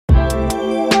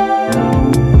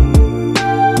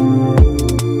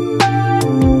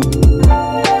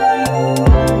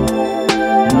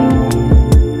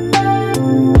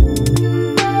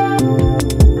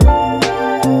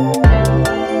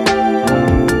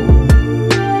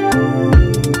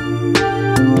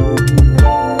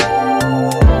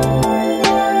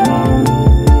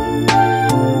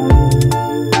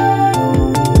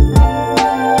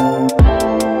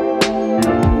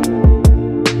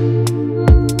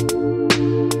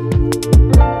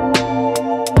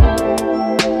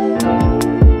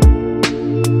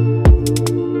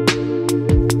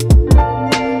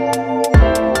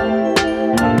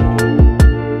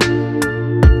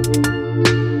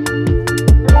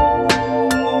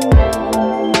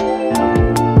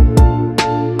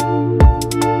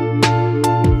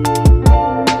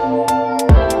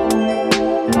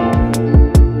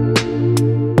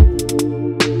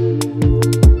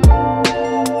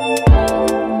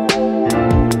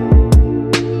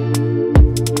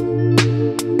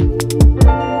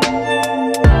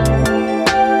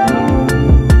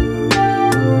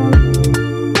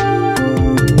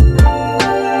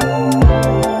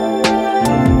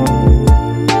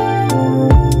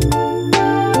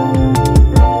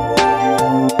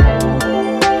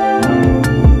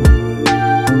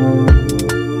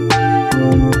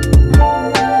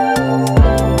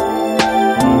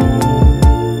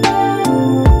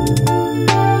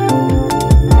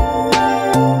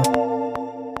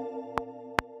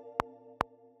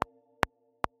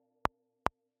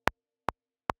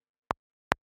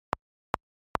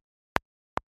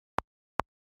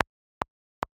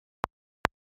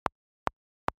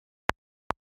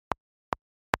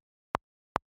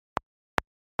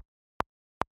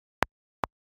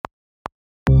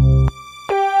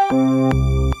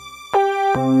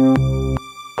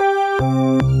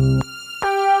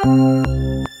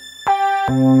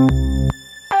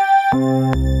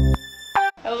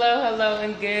Hello,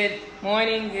 and good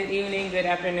morning, good evening, good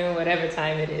afternoon, whatever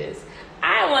time it is.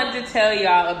 I want to tell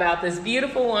y'all about this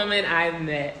beautiful woman I've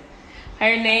met.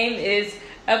 Her name is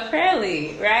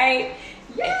Apreli, right?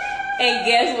 Yeah. And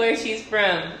guess where she's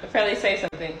from? Apreli, say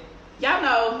something. Y'all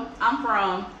know I'm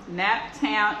from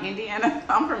Naptown, Indiana.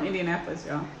 I'm from Indianapolis,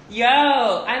 y'all.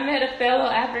 Yo, I met a fellow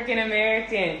African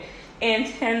American in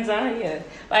Tanzania.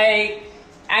 Like,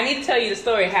 I need to tell you the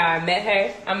story how I met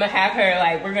her. I'm gonna have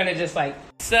her we're gonna just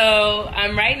So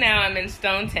right now I'm in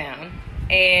Stone Town,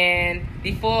 and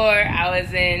before I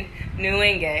was in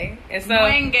Nungwi, and so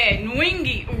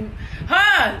Nungwi,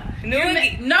 huh?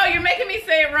 Nungwi. No, you're making me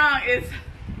say it wrong.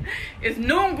 It's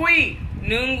Nungwi.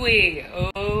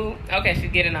 Nungwi. Oh, okay,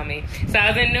 she's getting on me. So I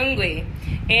was in Nungwi,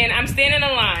 and I'm standing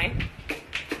in line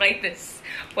like this,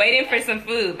 waiting for some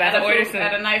food. About to order some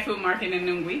at a night food market in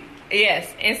Nungwi.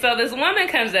 Yes, and so this woman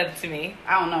comes up to me.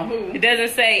 I don't know who. It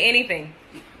doesn't say anything.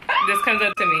 Just comes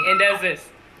up to me and does this.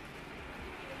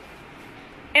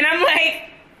 And I'm like...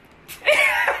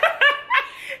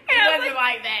 It wasn't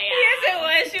like that. Yes, it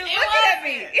was. She was looking at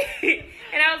me.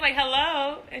 And I was like,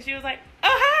 hello. And she was like,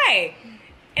 oh, hi.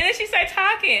 And then she started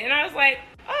talking. And I was like,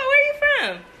 oh, where are you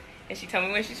from? And she told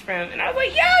me where she's from. And I was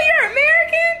like, yo, you're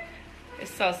American?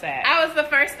 It's so sad. I was the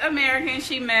first American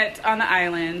she met on the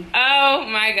island. Oh,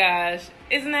 my gosh.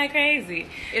 Isn't that crazy?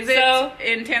 Is it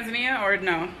in Tanzania or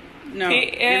no? No,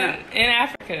 in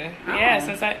Africa. Oh. Yeah,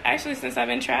 since I've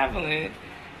been traveling,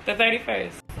 the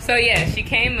 31st. So yeah, she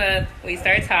came up. We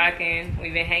started talking.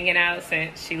 We've been hanging out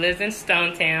since. She lives in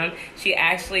Stone Town. She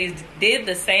actually did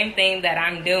the same thing that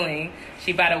I'm doing.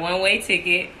 She bought a one-way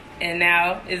ticket and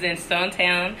now is in Stone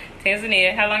Town,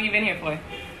 Tanzania. How long you been here for?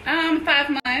 5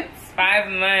 months.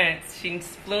 5 months. She's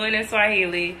fluent in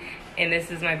Swahili, and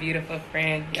this is my beautiful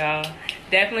friend, y'all.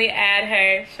 Definitely add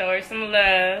her. Show her some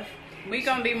love. We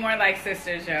gonna be more like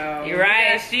sisters, y'all. You're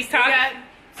right. She's talking. We got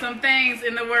some things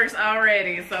in the works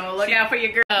already, so look out for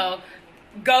your girl.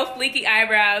 Go fleeky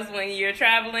eyebrows when you're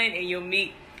traveling, and you'll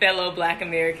meet fellow Black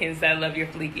Americans that love your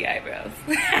fleeky eyebrows.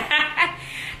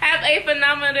 Have a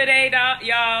phenomenal day,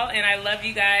 y'all, and I love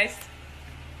you guys.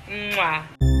 Mwah.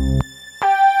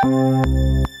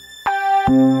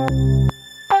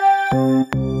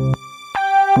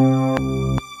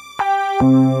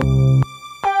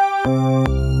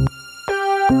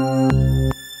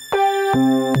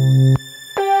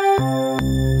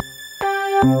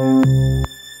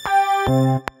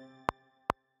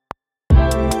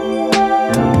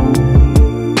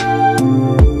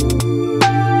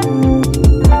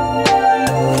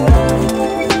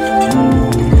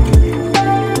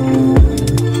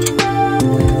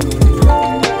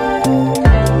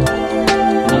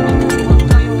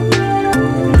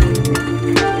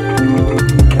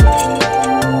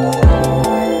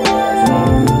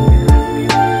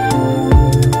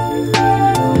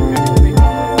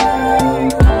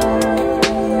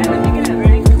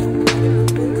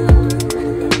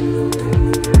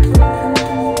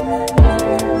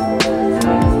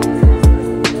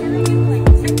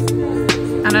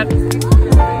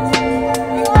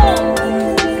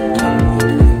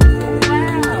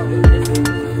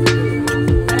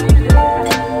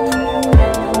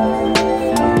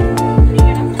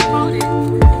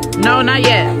 No, not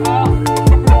yet.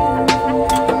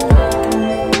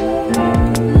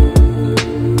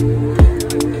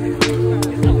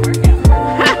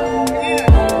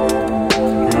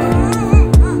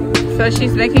 So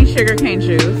she's making sugarcane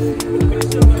juice.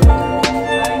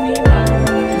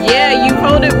 Yeah, you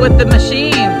fold it with the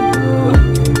machine.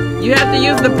 You have to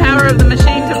use the power of the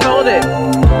machine to fold it.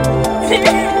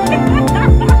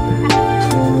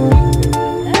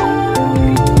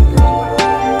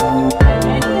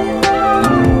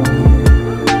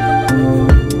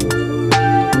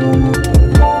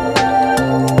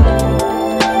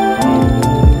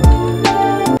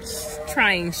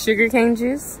 Trying sugarcane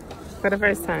juice for the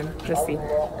first time. Let's see.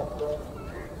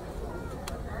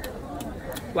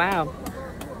 Wow.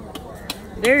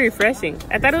 Very refreshing.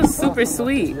 I thought it was super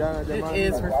sweet. It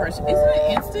is refreshing. Isn't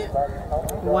it instant?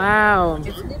 Wow.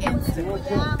 It's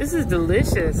instant. This is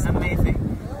delicious. Amazing.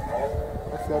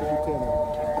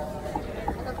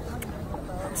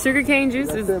 Sugarcane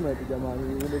juice is...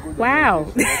 Wow.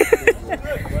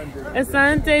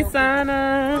 Asante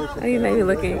sana. Oh, you made me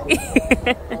looking.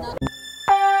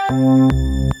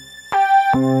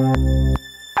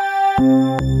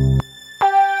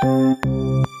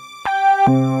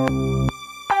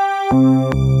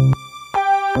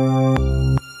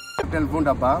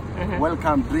 Wunderbar.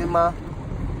 Welcome, Dreamer.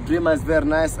 Dreamer is very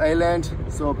nice island.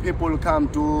 So people come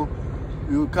to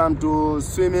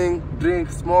swimming,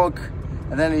 drink, smoke,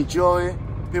 and then enjoy.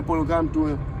 People come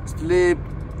to sleep.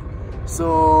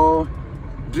 So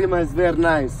Dreamer is very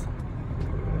nice.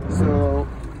 So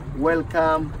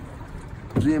welcome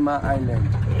Dreamer Island.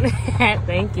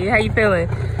 Thank you. How you feeling?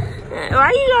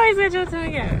 Why you always at your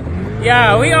tongue out?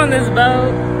 Yo, we on this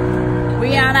boat.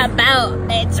 We on a boat,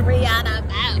 bitch. We on a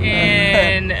boat.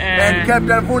 And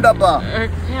Captain Budaba.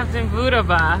 Captain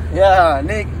Budaba. Yeah,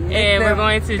 Nick. And we're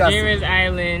going to Dreamer's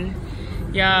Island.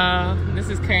 Y'all, this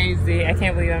is crazy. I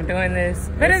can't believe I'm doing this.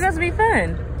 But it's going to be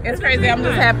fun. It's crazy. I'm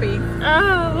just happy.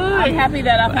 Oh, look. I'm happy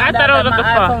that I found out that my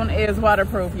iPhone is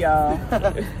waterproof, y'all.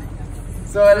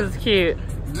 So this is cute.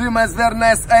 Dreamer is very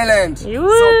nice island. Woo.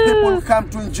 So people come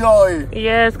to enjoy.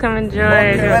 Yes, come enjoy.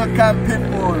 Okay, welcome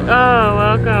people. Oh,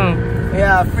 welcome.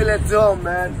 Yeah, feel at home,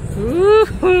 man. Ooh,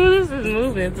 this is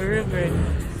moving for real, for real.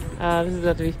 This is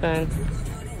about to be fun.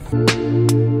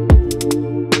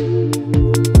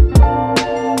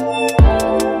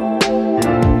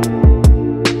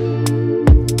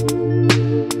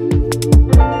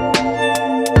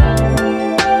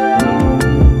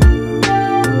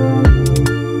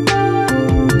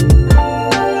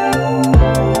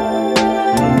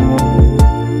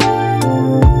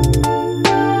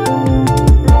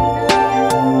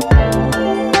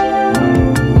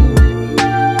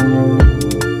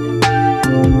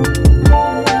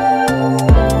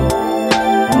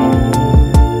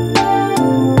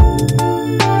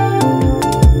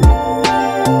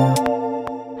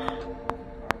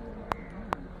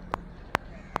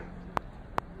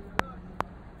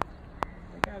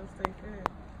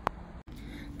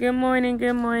 Good morning,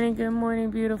 good morning, good morning,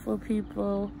 beautiful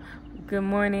people. Good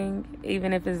morning,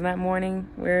 even if it's not morning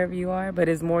wherever you are, but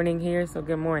it's morning here, so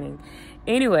good morning.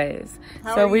 Anyways,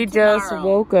 so we just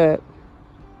woke up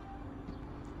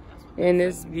in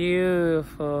this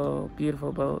beautiful,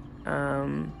 beautiful boat.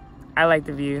 I like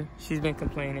the view. She's been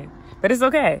complaining, but it's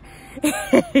okay.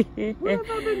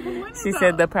 She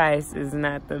said the price is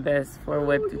not the best for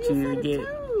what you get.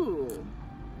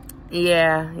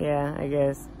 Yeah, I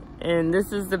guess. And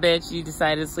this is the bed she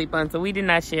decided to sleep on. So we did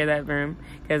not share that room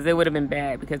because it would have been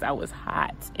bad because I was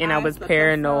hot and I was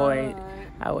paranoid.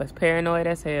 I was paranoid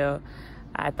as hell.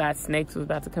 I thought snakes was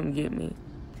about to come get me.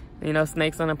 You know,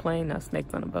 snakes on a plane, no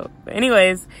snakes on a boat. But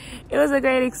anyways, it was a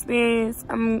great experience.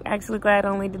 I'm actually glad I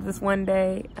only did this one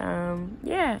day.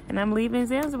 Yeah, and I'm leaving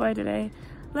Zanzibar today.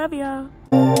 Love y'all.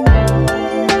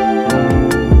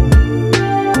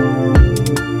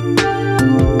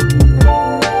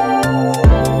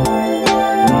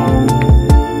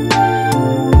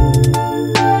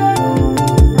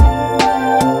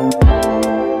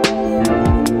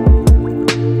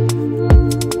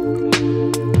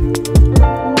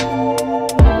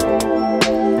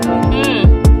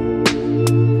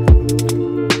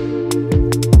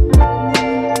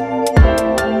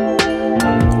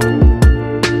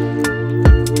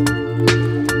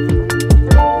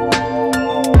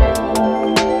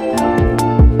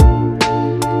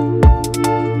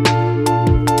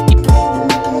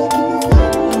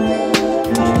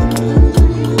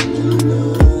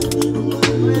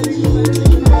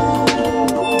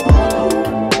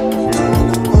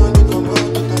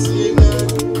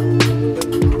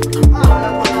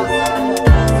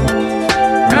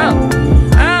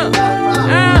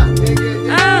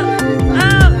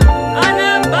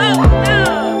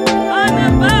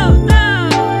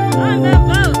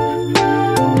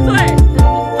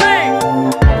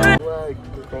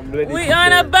 We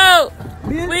on a boat.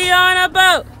 We on a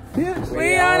boat.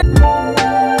 We on a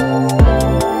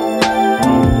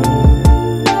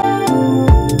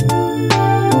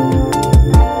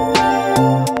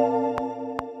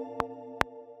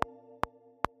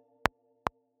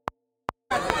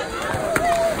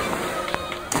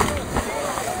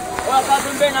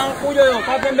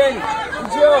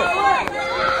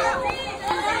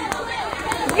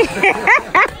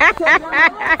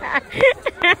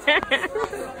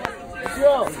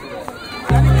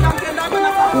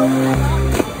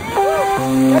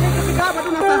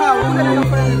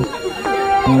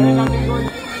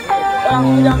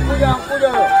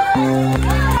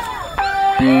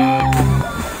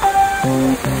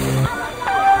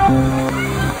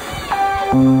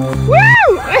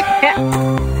Woo!